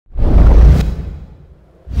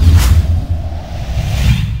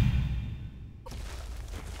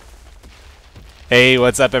Hey,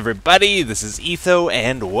 what's up everybody? This is Etho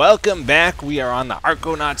and welcome back. We are on the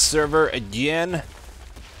ARK server again.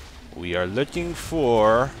 We are looking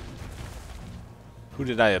for... Who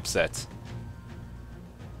did I upset?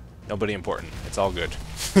 Nobody important. It's all good.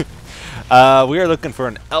 We are looking for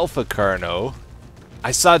an Alpha Carno.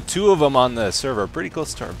 I saw two of them on the server pretty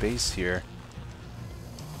close to our base here.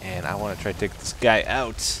 And I want to try to take this guy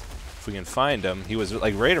out if we can find him. He was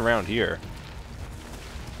like right around here.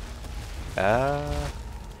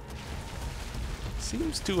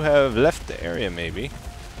 Seems to have left the area, maybe.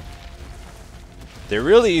 They're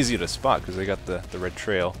really easy to spot because they got the red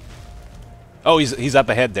trail. Oh, he's up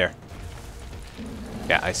ahead there.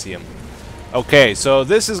 Yeah, I see him. Okay, so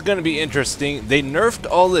this is going to be interesting. They nerfed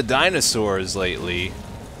all the dinosaurs lately,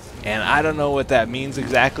 and I don't know what that means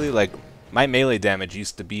exactly. Like, my melee damage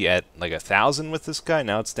used to be at like 1,000 with this guy.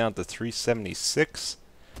 Now it's down to 376.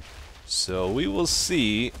 So we will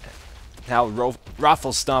see how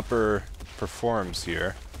Raffle Stomper performs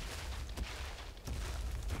here.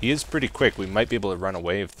 He is pretty quick. We might be able to run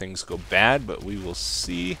away if things go bad, but we will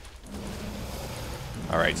see.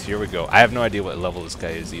 Alright, so here we go. I have no idea what level this guy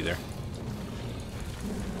is either.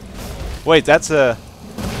 Wait, that's a...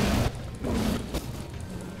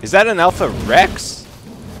 Is that an Alpha Rex?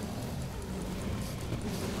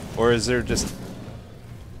 Or is there just...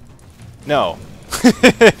 No.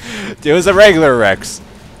 It was a regular Rex.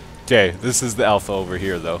 Okay, this is the Alpha over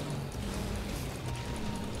here, though.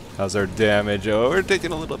 How's our damage? Oh, we're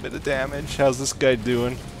taking a little bit of damage. How's this guy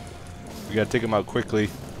doing? We gotta take him out quickly.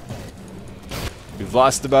 We've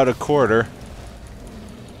lost about a quarter.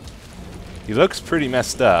 He looks pretty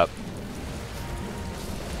messed up.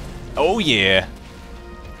 Oh, yeah.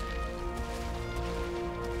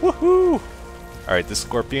 Woohoo! Alright, this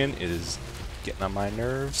scorpion is getting on my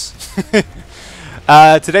nerves.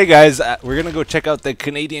 Today, guys, we're going to go check out the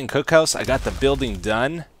Canadian cookhouse. I got the building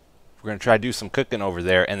done. We're going to try to do some cooking over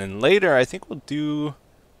there. And then later, I think we'll do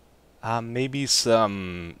maybe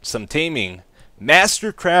some taming.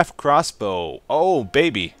 Mastercraft crossbow. Oh,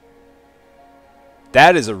 baby.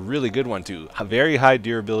 That is a really good one, too. A very high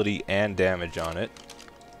durability and damage on it.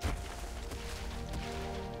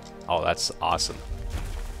 Oh, that's awesome.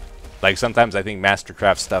 Like, sometimes I think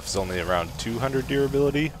Mastercraft stuff is only around 200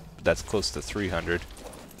 durability. That's close to 300.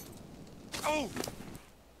 Oh.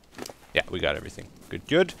 Yeah, we got everything. Good,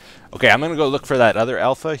 good. Okay, I'm gonna go look for that other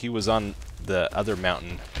Alpha. He was on the other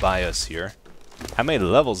mountain by us here. How many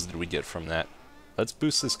levels did we get from that? Let's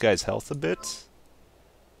boost this guy's health a bit.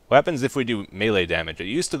 What happens if we do melee damage? It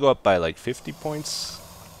used to go up by like 50 points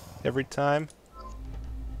every time.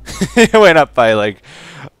 It went up by like...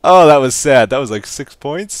 Oh, that was sad. That was like 6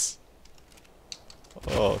 points.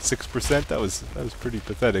 Oh, 6%? That was pretty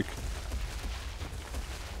pathetic.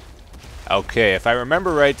 Okay, if I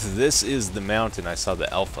remember right, this is the mountain I saw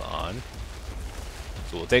the Alpha on.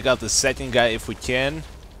 So we'll take out the second guy if we can.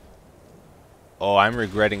 Oh, I'm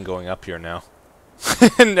regretting going up here now.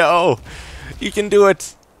 No! You can do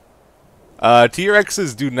it!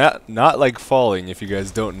 T-Rexes do not like falling, if you guys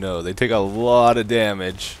don't know. They take a lot of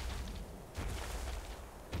damage.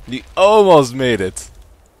 You almost made it.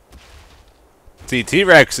 See,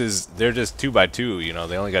 T-Rexes, they're just 2x2, you know,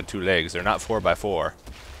 they only got 2 legs. They're not 4x4.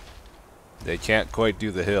 They can't quite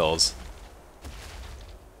do the hills.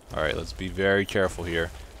 Alright, let's be very careful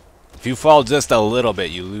here. If you fall just a little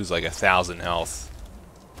bit, you lose like 1,000 health.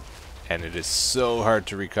 And it is so hard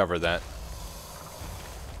to recover that.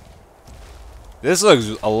 This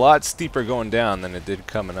looks a lot steeper going down than it did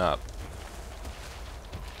coming up.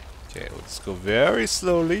 Okay, let's go very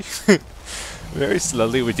slowly. Very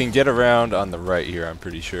slowly. We can get around on the right here, I'm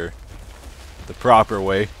pretty sure. The proper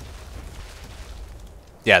way.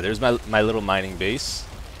 Yeah, there's my little mining base.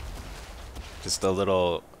 Just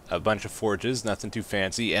a bunch of forges, nothing too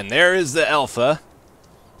fancy. And there is the Alpha.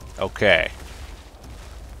 Okay.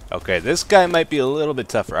 Okay, this guy might be a little bit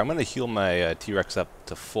tougher. I'm going to heal my T-Rex up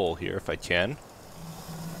to full here if I can.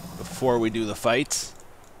 Before we do the fight.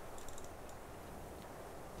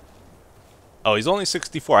 Oh, he's only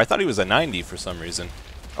 64. I thought he was a 90 for some reason.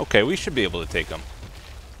 Okay, we should be able to take him.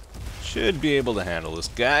 Should be able to handle this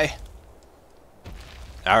guy.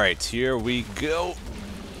 Alright, here we go.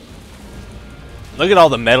 Look at all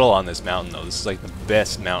the metal on this mountain, though. This is like the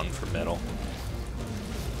best mountain for metal.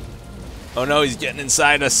 Oh no, he's getting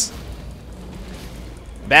inside us.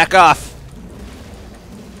 Back off.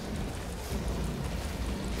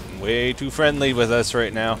 Way too friendly with us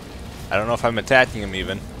right now. I don't know if I'm attacking him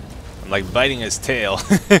even. I'm like biting his tail.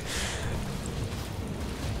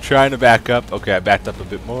 Trying to back up. Okay, I backed up a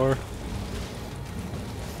bit more.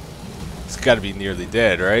 It's got to be nearly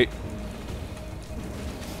dead, right?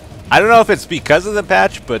 I don't know if it's because of the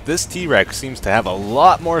patch, but this T-Rex seems to have a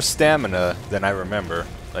lot more stamina than I remember.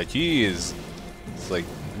 Like, he is, it's like,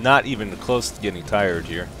 not even close to getting tired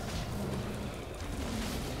here.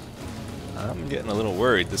 I'm getting a little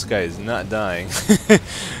worried. This guy is not dying.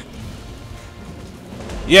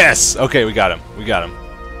 Yes! Okay, we got him. We got him.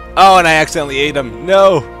 Oh, and I accidentally ate him.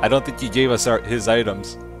 No! I don't think he gave us his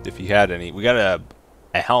items, if he had any. We got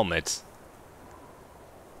a helmet.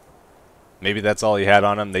 Maybe that's all he had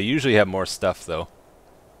on him. They usually have more stuff, though.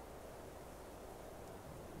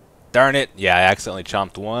 Darn it. Yeah, I accidentally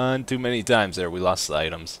chomped one too many times there. We lost the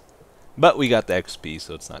items. But we got the XP,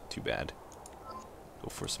 so it's not too bad. Go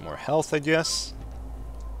for some more health, I guess.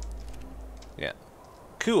 Yeah.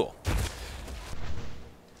 Cool.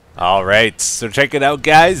 Alright, so check it out,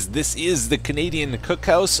 guys. This is the Canadian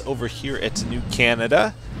Cookhouse over here at New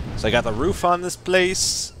Canada. So I got the roof on this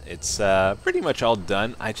place. It's pretty much all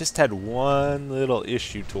done. I just had one little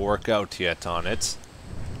issue to work out yet on it.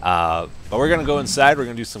 But we're going to go inside. We're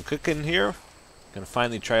going to do some cooking here. Going to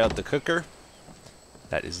finally try out the cooker.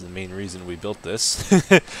 That is the main reason we built this.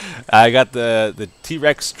 I got the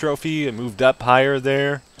T-Rex trophy and moved up higher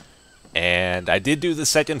there. And I did do the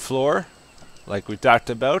second floor, like we talked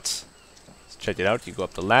about. Let's check it out. You go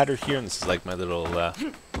up the ladder here, and this is like my little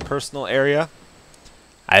personal area.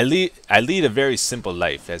 I lead a very simple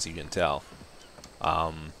life, as you can tell.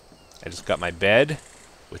 I just got my bed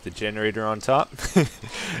with the generator on top,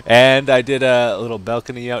 and I did a little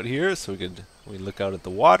balcony out here, so we look out at the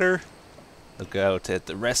water, look out at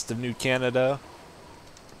the rest of New Canada.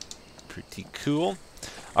 Pretty cool.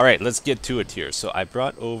 All right, let's get to it here. So I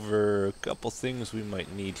brought over a couple things we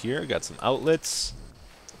might need here. Got some outlets.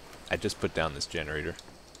 I just put down this generator.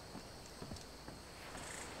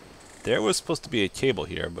 There was supposed to be a cable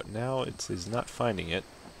here, but now it is not finding it.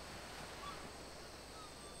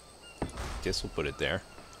 Guess we'll put it there.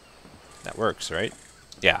 That works, right?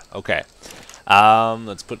 Yeah, okay.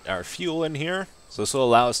 Let's put our fuel in here. So this will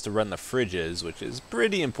allow us to run the fridges, which is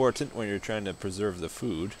pretty important when you're trying to preserve the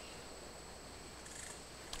food.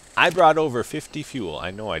 I brought over 50 fuel. I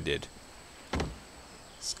know I did.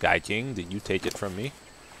 Sky King, did you take it from me?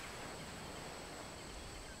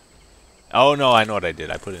 Oh no, I know what I did.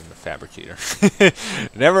 I put it in the fabricator.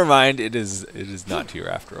 Never mind, it is not here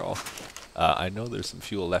after all. I know there's some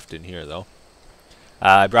fuel left in here though.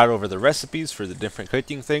 I brought over the recipes for the different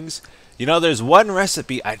cooking things. You know, there's one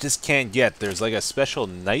recipe I just can't get. There's like a special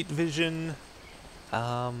night vision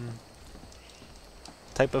type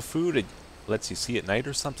of food. It lets you see at night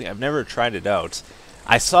or something. I've never tried it out.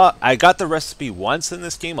 I got the recipe once in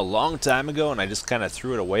this game a long time ago, and I just kind of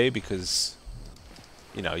threw it away because,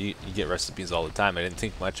 you know, you get recipes all the time. I didn't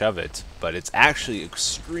think much of it, but it's actually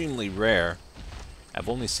extremely rare. I've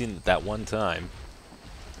only seen it that one time.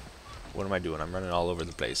 What am I doing? I'm running all over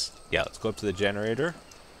the place. Yeah, let's go up to the generator.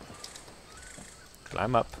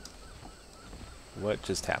 Climb up. What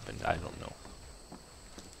just happened? I don't know.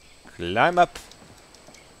 Climb up.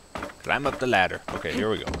 Climb up the ladder. Okay, here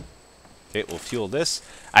we go. Okay, we'll fuel this.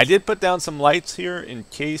 I did put down some lights here in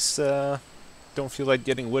case don't feel like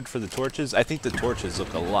getting wood for the torches. I think the torches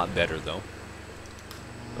look a lot better though.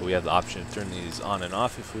 But we have the option to turn these on and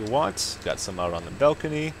off if we want. Got some out on the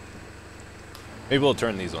balcony. Maybe we'll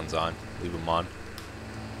turn these ones on. Leave them on.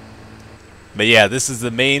 But yeah, this is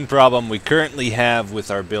the main problem we currently have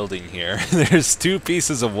with our building here. There's 2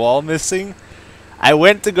 pieces of wall missing. I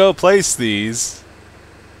went to go place these,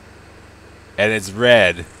 and it's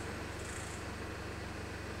red.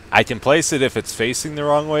 I can place it if it's facing the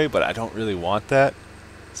wrong way, but I don't really want that.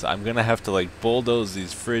 So I'm gonna have to like bulldoze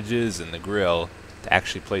these fridges and the grill to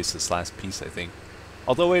actually place this last piece, I think.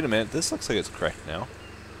 Although, wait a minute, this looks like it's correct now.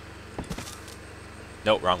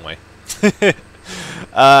 Nope, wrong way.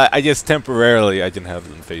 I guess temporarily I can have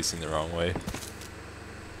them facing the wrong way.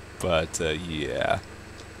 But, yeah.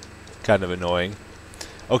 Kind of annoying.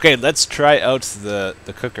 Okay, let's try out the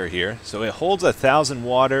cooker here. So it holds 1,000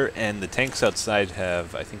 water, and the tanks outside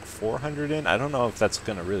have, I think, 400 in. I don't know if that's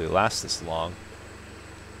going to really last this long.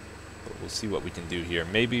 But we'll see what we can do here.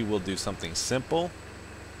 Maybe we'll do something simple.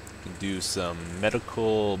 We can do some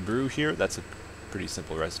medical brew here. That's a pretty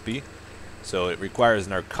simple recipe. So it requires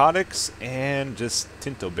narcotics and just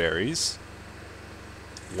tinto berries.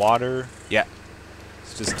 Water. Yeah.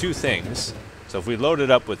 It's just 2 things. So if we load it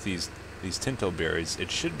up with these tinto berries, it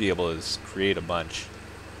should be able to create a bunch.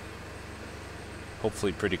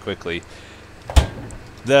 Hopefully pretty quickly.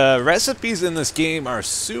 The recipes in this game are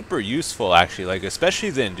super useful actually, like especially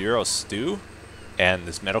the Enduro Stew and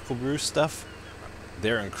this medical brew stuff.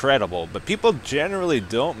 They're incredible, but people generally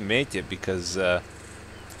don't make it because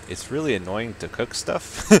it's really annoying to cook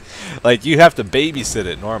stuff. Like, you have to babysit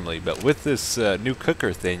it normally, but with this new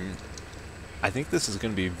cooker thing, I think this is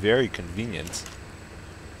going to be very convenient.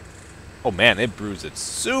 Oh man, it brews it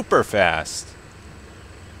super fast.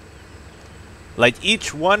 Like,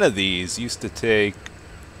 each one of these used to take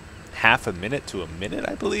half a minute to a minute,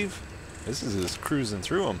 I believe. This is just cruising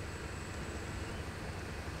through them.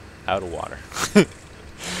 Out of water.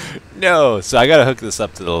 No, so I gotta hook this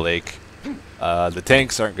up to the lake. The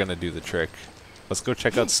tanks aren't gonna do the trick. Let's go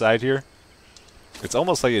check outside here. It's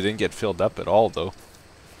almost like it didn't get filled up at all, though.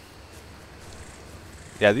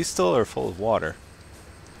 Yeah, these still are full of water.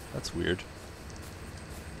 That's weird.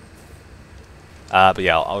 But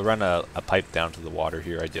yeah, I'll run a pipe down to the water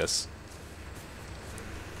here, I guess.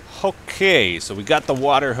 Okay, so we got the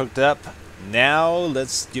water hooked up. Now,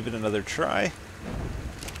 let's give it another try.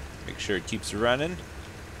 Make sure it keeps running.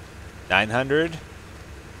 900.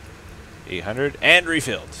 800. And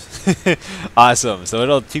refilled. Awesome. So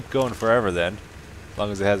it'll keep going forever then. As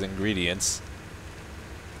long as it has ingredients.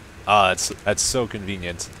 Oh, that's so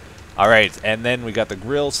convenient. Alright, and then we got the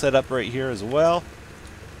grill set up right here as well.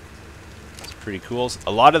 It's pretty cool.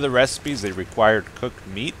 A lot of the recipes, they required cooked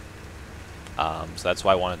meat. So that's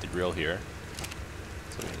why I wanted the grill here.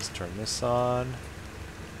 So let's turn this on.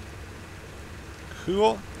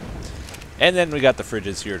 Cool. And then we got the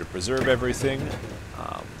fridges here to preserve everything.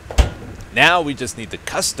 Now we just need the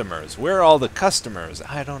customers. Where are all the customers?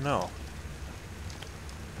 I don't know.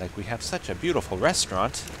 Like, we have such a beautiful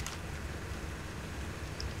restaurant.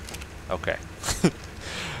 Okay.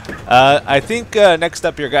 I think next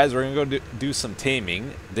up here, guys, we're going to go do some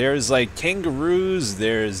taming. There's, like, kangaroos,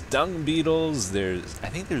 there's dung beetles, I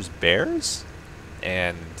think there's bears,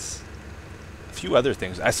 and a few other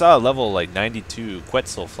things. I saw a level, like, 92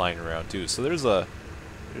 Quetzal flying around, too, so there's a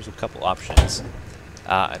couple options.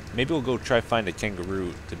 Maybe we'll go try find a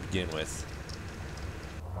kangaroo to begin with.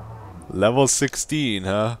 Level 16,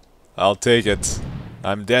 huh? I'll take it.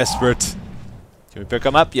 I'm desperate. Can we pick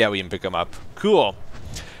them up? Yeah, we can pick them up. Cool.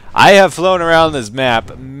 I have flown around this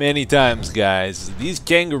map many times, guys. These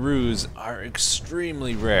kangaroos are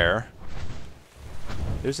extremely rare.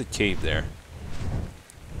 There's a cave there.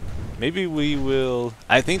 Maybe we will...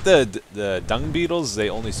 I think the dung beetles, they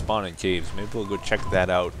only spawn in caves. Maybe we'll go check that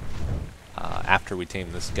out after we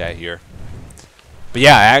tame this guy here. But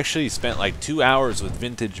yeah, I actually spent like 2 hours with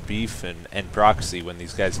Vintage Beef and Proxy when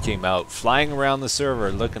these guys came out, flying around the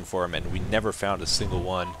server looking for them, and we never found a single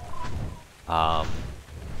one. But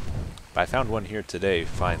I found one here today,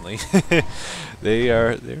 finally.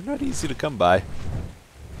 They're not easy to come by.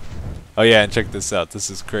 Oh yeah, and check this out. This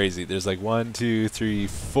is crazy. There's like 1, 2, 3,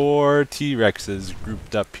 4 T-Rexes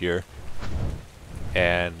grouped up here.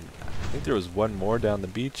 And I think there was one more down the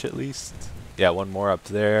beach at least. Yeah, one more up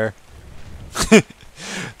there.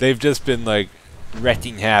 They've just been like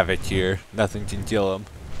wrecking havoc here. Nothing can kill them.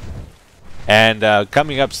 And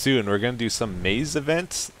coming up soon, we're going to do some maze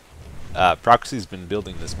events. Proxy's been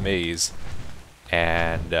building this maze,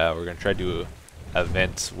 and we're going to try to do an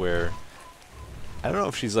event where I don't know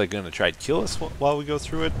if she's like going to try to kill us while we go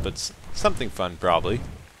through it, but something fun probably.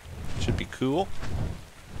 Should be cool.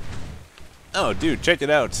 Oh, dude, check it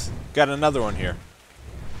out. Got another one here.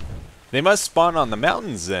 They must spawn on the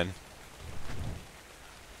mountains then.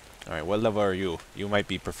 Alright, what level are you? You might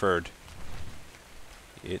be preferred.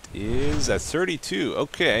 It is at 32.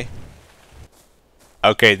 Okay.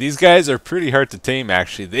 Okay, these guys are pretty hard to tame,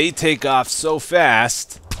 actually. They take off so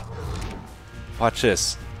fast. Watch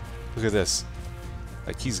this. Look at this.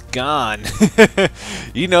 Like, he's gone.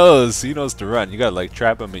 He knows to run. You gotta, like,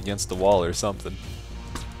 trap him against the wall or something.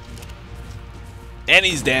 And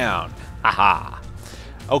he's down. Haha.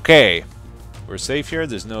 Okay. We're safe here.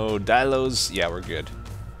 There's no dilos. Yeah, we're good.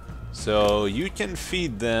 So you can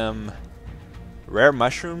feed them rare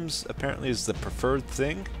mushrooms, apparently is the preferred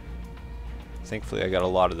thing. Thankfully I got a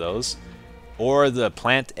lot of those. Or the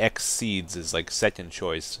plant X seeds is like second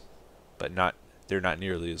choice, but they're not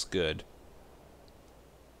nearly as good.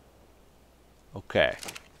 Okay.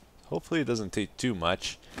 Hopefully it doesn't take too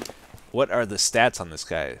much. What are the stats on this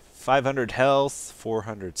guy? 500 health,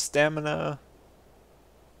 400 stamina.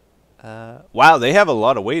 Wow, they have a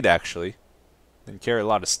lot of weight actually. And carry a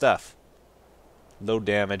lot of stuff. Low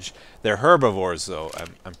damage. They're herbivores though,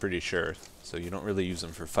 I'm pretty sure. So you don't really use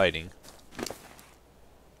them for fighting.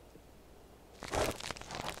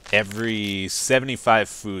 Every 75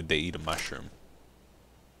 food they eat a mushroom.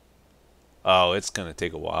 Oh, it's gonna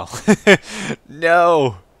take a while.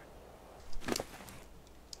 No!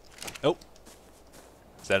 Oh.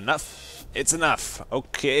 Is that enough? It's enough.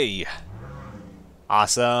 Okay.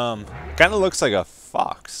 Awesome. Kinda looks like a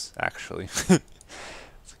fox, actually.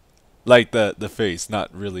 It's Like the face,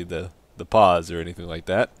 not really the paws or anything like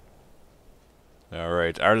that.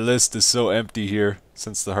 Alright, our list is so empty here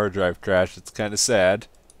since the hard drive crashed. It's kind of sad.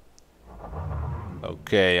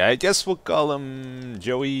 Okay, I guess we'll call him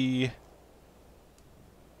Joey.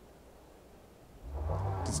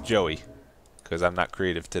 It's Joey, because I'm not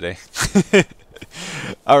creative today.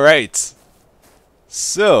 Alright,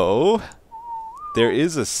 so there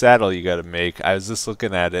is a saddle you gotta make. I was just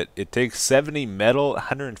looking at it. It takes 70 metal,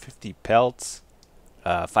 150 pelts,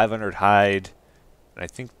 500 hide, and I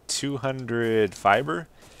think 200 fiber.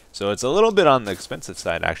 So it's a little bit on the expensive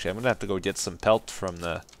side, actually. I'm gonna have to go get some pelt from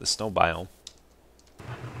the snow biome.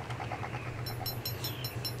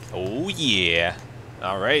 Oh yeah.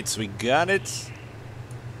 Alright, so we got it.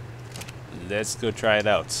 Let's go try it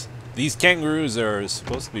out. These kangaroos are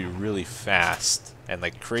supposed to be really fast and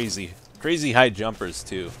like crazy high jumpers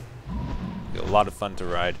too. A lot of fun to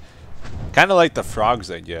ride. Kind of like the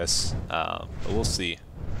frogs, I guess. But we'll see.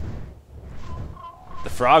 The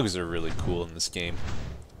frogs are really cool in this game.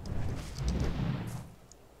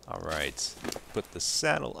 Alright. Put the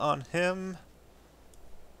saddle on him.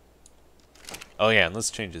 Oh yeah, and let's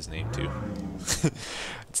change his name too.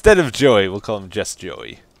 Instead of Joey, we'll call him Just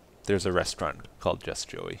Joey. There's a restaurant called Just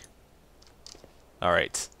Joey.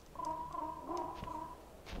 Alright.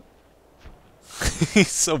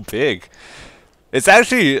 He's so big. It's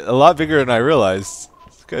actually a lot bigger than I realized.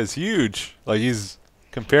 This guy's huge. Like he's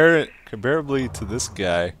comparably to this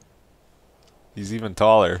guy. He's even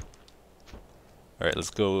taller. Alright,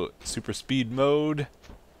 let's go super speed mode.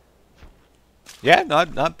 Yeah,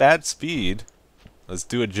 not bad speed. Let's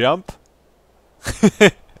do a jump.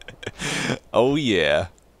 Oh yeah.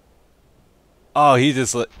 Oh, he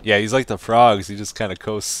just yeah, he's like the frogs. He just kind of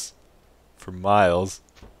coasts for miles.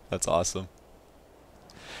 That's awesome.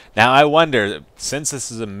 Now I wonder, since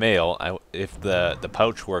this is a male, if the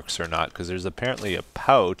pouch works or not, because there's apparently a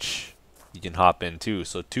pouch you can hop in too,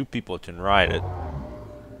 so 2 people can ride it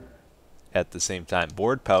at the same time.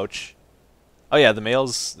 Board pouch. Oh yeah, the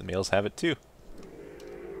males have it too.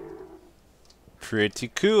 Pretty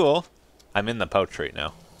cool. I'm in the pouch right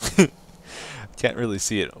now. Can't really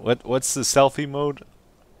see it. What's the selfie mode?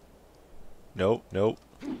 Nope, nope.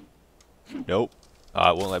 Nope.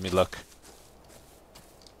 It won't let me look.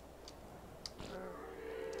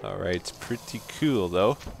 Alright, pretty cool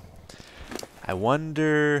though. I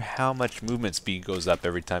wonder how much movement speed goes up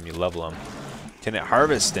every time you level them. Can it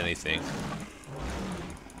harvest anything?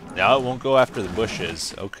 No, it won't go after the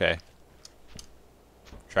bushes. Okay.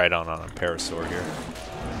 Try it on a parasaur here.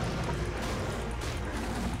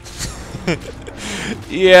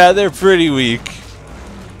 Yeah, they're pretty weak.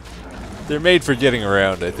 They're made for getting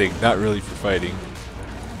around, I think, not really for fighting.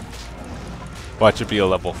 Watch it be a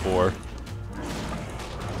level 4.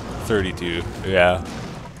 32, yeah.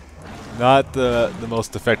 Not the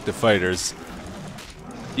most effective fighters.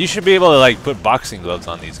 You should be able to like put boxing gloves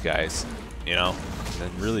on these guys, you know,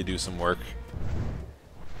 and really do some work.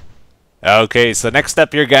 Okay, so next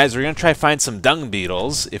up here, guys, we're gonna try to find some dung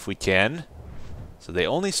beetles if we can. So they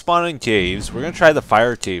only spawn in caves. We're gonna try the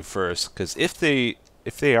fire cave first, because if they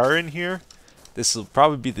are in here, this will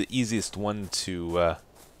probably be the easiest one to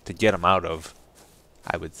get them out of,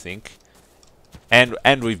 I would think.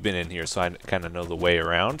 And we've been in here, so I kind of know the way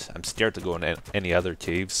around. I'm scared to go in any other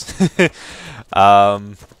caves.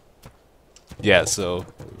 Yeah, so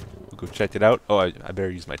we'll go check it out. Oh, I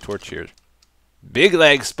better use my torch here. Big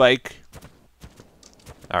leg spike.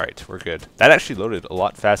 Alright, we're good. That actually loaded a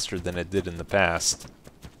lot faster than it did in the past.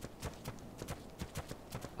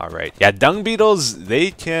 Alright, yeah, dung beetles,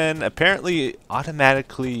 they can apparently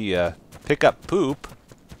automatically pick up poop,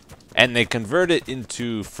 and they convert it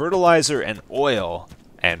into fertilizer and oil.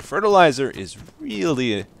 And fertilizer is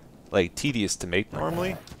really, like, tedious to make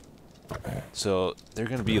normally. So, they're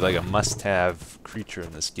going to be like a must-have creature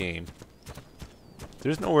in this game.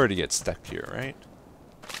 There's nowhere to get stuck here, right?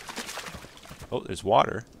 Oh, there's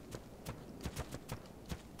water.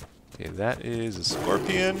 Okay, that is a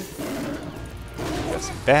scorpion. Got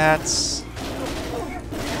some bats.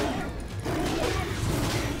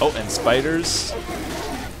 Oh, and spiders.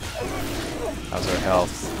 How's our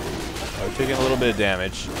health? Oh, we're taking a little bit of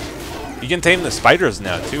damage. You can tame the spiders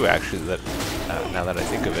now too, actually, now that I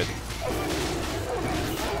think of it.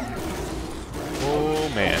 Oh,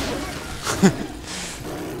 man.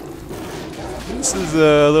 This is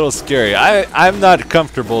a little scary. I'm not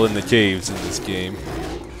comfortable in the caves in this game.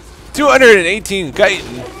 218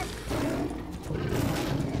 chitin.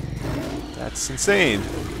 That's insane.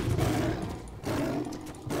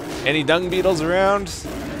 Any dung beetles around?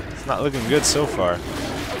 It's not looking good so far.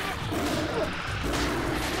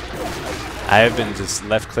 I have been just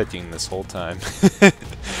left clicking this whole time.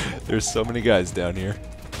 There's so many guys down here.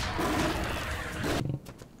 I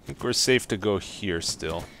think we're safe to go here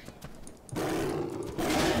still.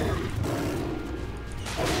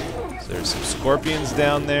 So there's some scorpions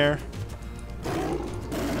down there.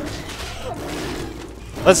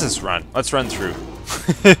 Let's just run. Let's run through.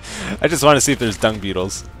 I just want to see if there's dung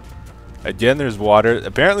beetles. Again, there's water.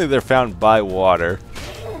 Apparently they're found by water.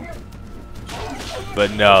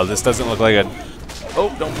 But no, this doesn't look like a...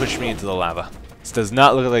 Oh, don't push me into the lava. This does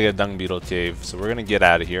not look like a dung beetle cave, so we're going to get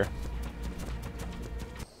out of here.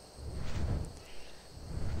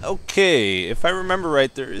 Okay, if I remember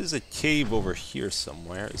right, there is a cave over here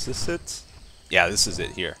somewhere. Is this it? Yeah, this is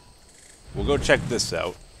it here. We'll go check this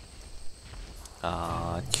out.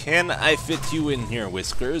 Can I fit you in here,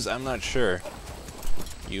 Whiskers? I'm not sure.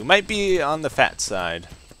 You might be on the fat side.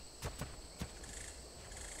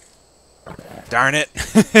 Darn it.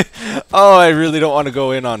 Oh, I really don't want to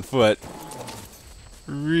go in on foot.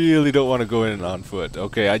 Really don't want to go in on foot.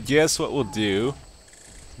 Okay, I guess what we'll do...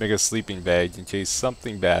 Make a sleeping bag in case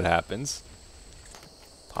something bad happens.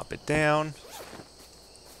 Pop it down.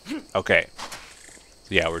 Okay.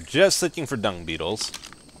 So yeah, we're just looking for dung beetles.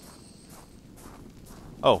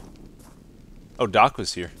 Oh. Oh, Doc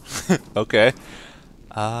was here. Okay.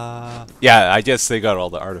 Yeah, I guess they got all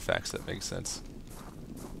the artifacts. That makes sense.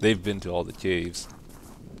 They've been to all the caves.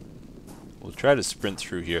 We'll try to sprint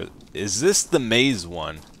through here. Is this the maze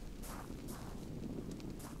one?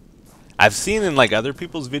 I've seen in like other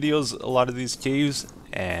people's videos a lot of these caves,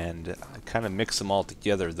 and I kind of mix them all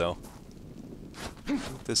together though. I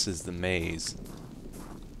think this is the maze.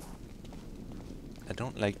 I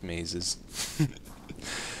don't like mazes.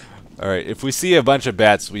 Alright, if we see a bunch of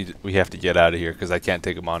bats, we have to get out of here because I can't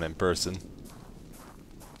take them on in person.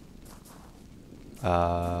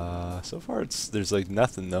 So far there's like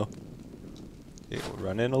nothing though. Okay, we'll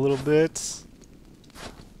run in a little bit.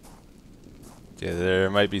 Okay, there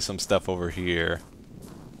might be some stuff over here.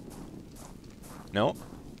 No?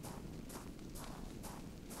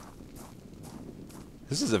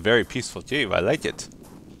 This is a very peaceful cave. I like it.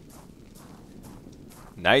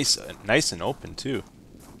 Nice and open too.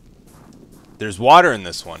 There's water in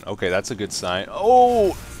this one. Okay, that's a good sign.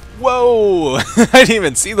 Oh! Whoa! I didn't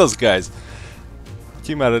even see those guys.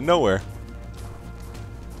 Came out of nowhere.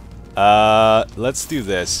 Let's do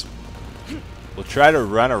this. We'll try to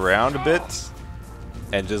run around a bit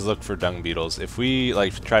and just look for dung beetles. If we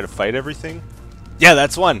like try to fight everything, yeah,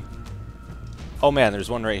 that's one. Oh man, there's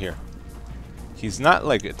one right here. He's not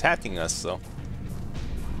like attacking us though.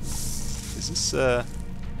 Is this oh,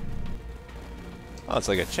 it's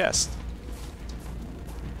like a chest.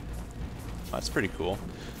 Oh, that's pretty cool.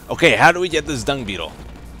 Okay, how do we get this dung beetle?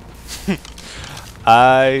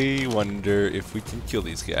 I wonder if we can kill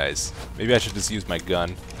these guys. Maybe I should just use my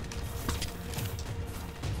gun.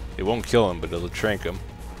 It won't kill him, but it'll trank him.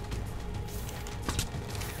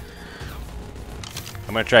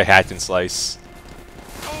 I'm gonna try hack and slice.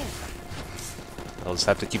 I'll just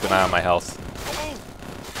have to keep an eye on my health.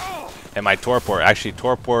 And my torpor. Actually,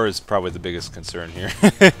 torpor is probably the biggest concern here.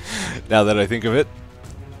 Now that I think of it.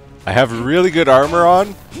 I have really good armor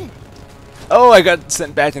on. Oh, I got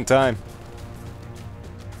sent back in time.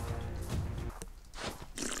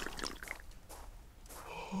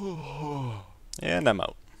 And I'm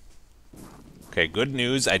out. Okay, good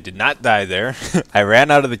news. I did not die there. I ran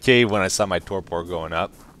out of the cave when I saw my torpor going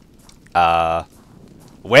up.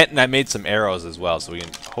 Went and I made some arrows as well, so we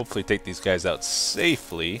can hopefully take these guys out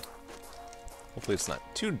safely. Hopefully it's not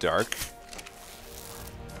too dark.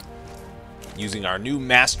 Using our new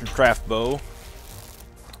Mastercraft bow.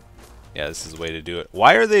 Yeah, this is the way to do it.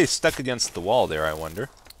 Why are they stuck against the wall there, I wonder?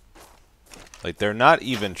 Like, they're not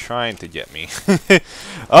even trying to get me.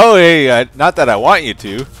 Oh, hey, not that I want you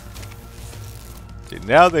to. Okay,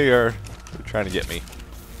 now they're trying to get me.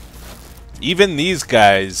 Even these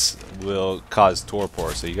guys will cause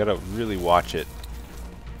torpor, so you gotta really watch it.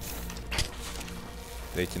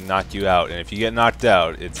 They can knock you out, and if you get knocked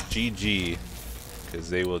out, it's GG.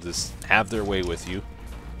 Because they will just have their way with you.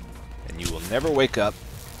 And you will never wake up.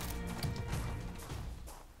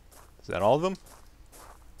 Is that all of them?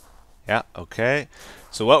 Yeah, okay.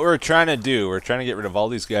 So what we're trying to do, we're trying to get rid of all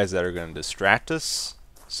these guys that are going to distract us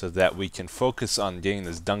so that we can focus on getting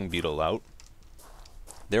this dung beetle out.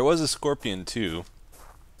 There was a scorpion too.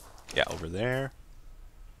 Yeah, over there.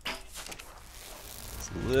 It's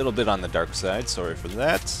a little bit on the dark side, sorry for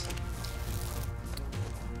that.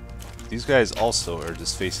 These guys also are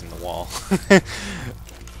just facing the wall.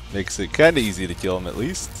 Makes it kind of easy to kill them at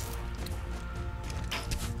least.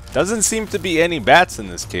 Doesn't seem to be any bats in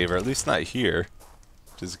this cave, or at least not here.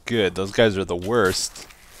 which is good. Those guys are the worst.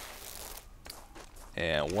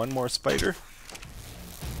 And one more spider.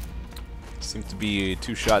 Seems to be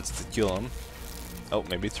 2 shots to kill him. Oh,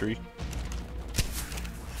 maybe 3.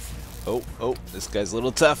 Oh, this guy's a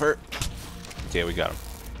little tougher. Okay, we got him.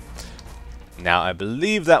 Now, I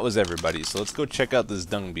believe that was everybody, so let's go check out this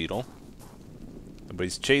dung beetle.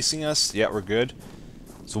 Nobody's chasing us. Yeah, we're good.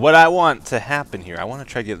 So what I want to happen here, I want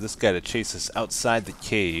to try to get this guy to chase us outside the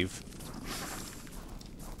cave.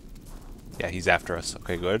 Yeah, he's after us.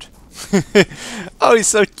 Okay, good. Oh, he's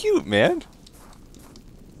so cute, man.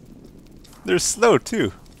 They're slow,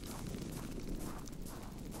 too.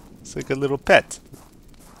 It's like a little pet.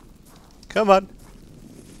 Come on.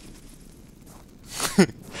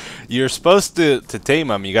 You're supposed to tame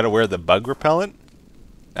them. You got to wear the bug repellent.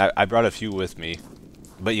 I brought a few with me.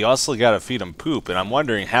 But you also got to feed them poop. And I'm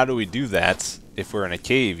wondering, how do we do that if we're in a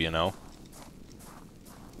cave, you know?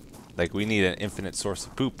 Like, we need an infinite source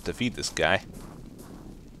of poop to feed this guy.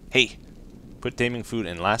 Hey, put taming food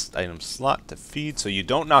in last item slot to feed. So you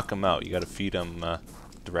don't knock him out. You got to feed him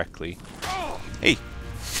directly. Hey.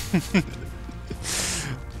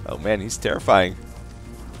 Oh man, he's terrifying.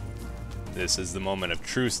 This is the moment of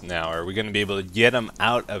truth now. Are we going to be able to get him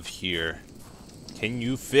out of here? Can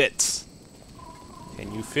you fit?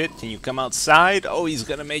 Can you fit? Can you come outside? Oh, he's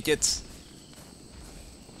going to make it.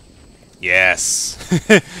 Yes.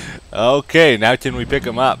 Okay, now can we pick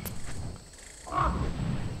him up?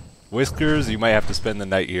 Whiskers, you might have to spend the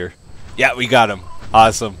night here. Yeah, we got him.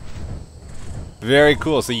 Awesome. Very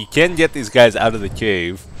cool. So you can get these guys out of the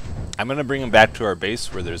cave. I'm going to bring them back to our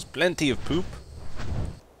base where there's plenty of poop.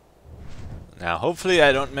 Now, hopefully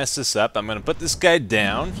I don't mess this up. I'm going to put this guy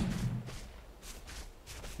down.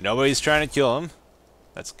 Nobody's trying to kill him.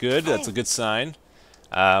 That's good. That's a good sign.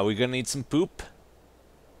 We're going to need some poop.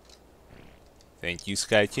 Thank you,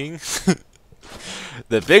 Sky King.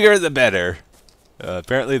 The bigger, the better.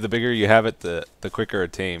 Apparently, the bigger you have it, the quicker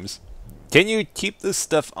it tames. Can you keep this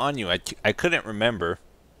stuff on you? I couldn't remember.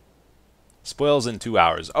 Spoils in 2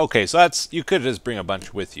 hours. Okay, so that's... You could just bring a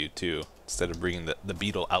bunch with you, too. Instead of bringing the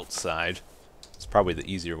beetle outside. It's probably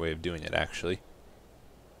the easier way of doing it, actually.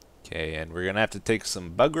 Okay, and we're going to have to take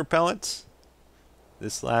some bug repellent.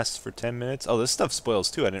 This lasts for 10 minutes. Oh, this stuff spoils,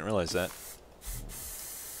 too. I didn't realize that.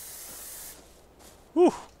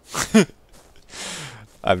 Whew.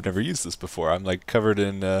 I've never used this before. I'm, like, covered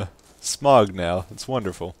in smog now. It's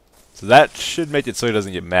wonderful. So that should make it so he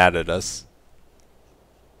doesn't get mad at us.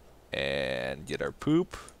 And get our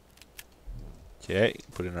poop. Okay,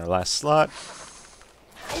 put in our last slot.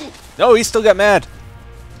 No, he still got mad.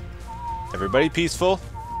 Everybody peaceful.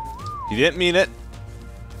 He didn't mean it.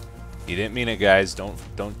 He didn't mean it, guys. Don't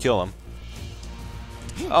kill him.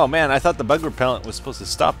 Oh man, I thought the bug repellent was supposed to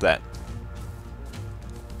stop that.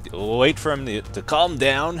 We'll wait for him to calm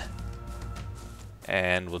down.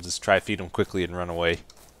 And we'll just try feed him quickly and run away.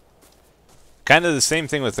 Kind of the same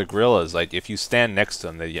thing with the gorillas. Like, if you stand next to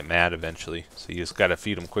them, they get mad eventually. So you just gotta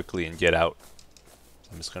feed them quickly and get out.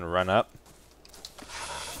 I'm just gonna run up.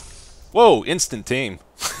 Whoa! Instant tame.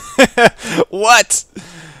 What?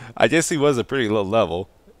 I guess he was a pretty low level.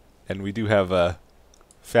 And we do have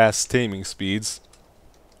fast taming speeds.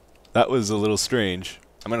 That was a little strange.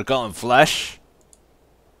 I'm gonna call him Flesh.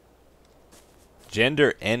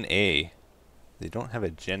 Gender NA. They don't have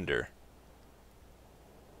a gender.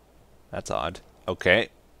 That's odd. Okay.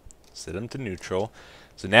 Set him to neutral.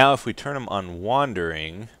 So now if we turn him on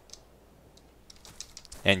wandering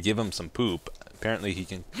and give him some poop, apparently he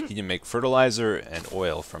can make fertilizer and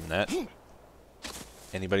oil from that.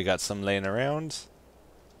 Anybody got some laying around?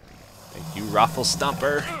 Thank you, Raffle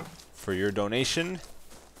Stomper, for your donation.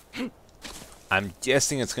 I'm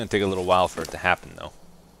guessing it's going to take a little while for it to happen, though.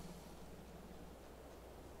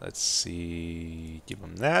 Let's see. Give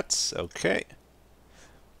him that. Okay.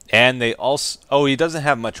 And they also... Oh, he doesn't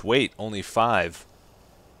have much weight. Only 5.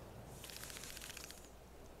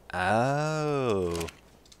 Oh.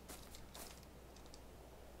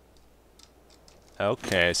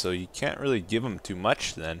 Okay, so you can't really give him too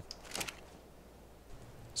much then.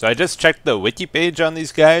 So I just checked the wiki page on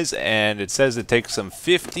these guys, and it says it takes them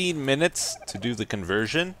 15 minutes to do the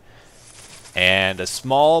conversion. And a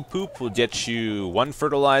small poop will get you 1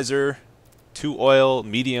 fertilizer, 2 oil,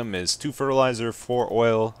 medium is 2 fertilizer, 4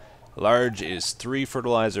 oil, large is 3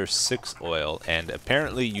 fertilizer, 6 oil, and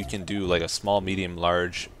apparently you can do like a small, medium,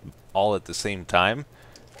 large all at the same time.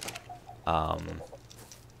 I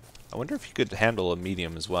wonder if you could handle a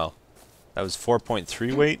medium as well. That was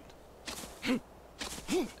 4.3 weight.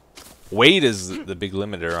 Weight is the big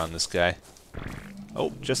limiter on this guy.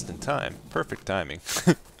 Oh, just in time. Perfect timing.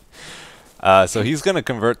 So he's going to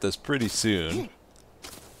convert this pretty soon.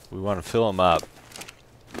 We want to fill them up.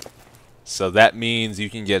 So that means you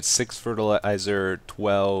can get 6 fertilizer,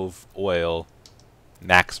 12 oil,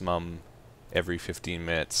 maximum every 15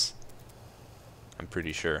 minutes. I'm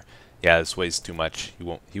pretty sure. Yeah, this weighs too much.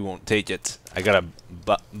 He won't take it. I gotta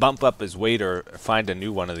bump up his weight or find a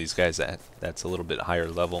new one of these guys that's a little bit higher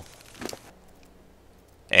level.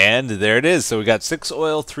 And there it is. So we got 6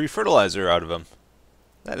 oil, 3 fertilizer out of him.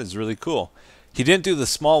 That is really cool. He didn't do the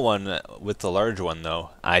small one with the large one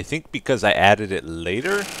though. I think because I added it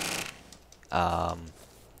later.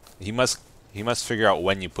 He must figure out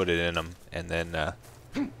when you put it in him, and then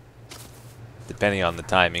depending on the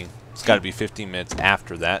timing, it's got to be 15 minutes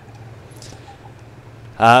after that.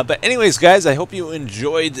 But anyways, guys, I hope you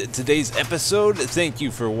enjoyed today's episode. Thank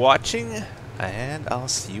you for watching, and I'll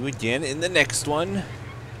see you again in the next one.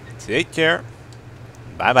 Take care.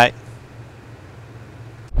 Bye-bye.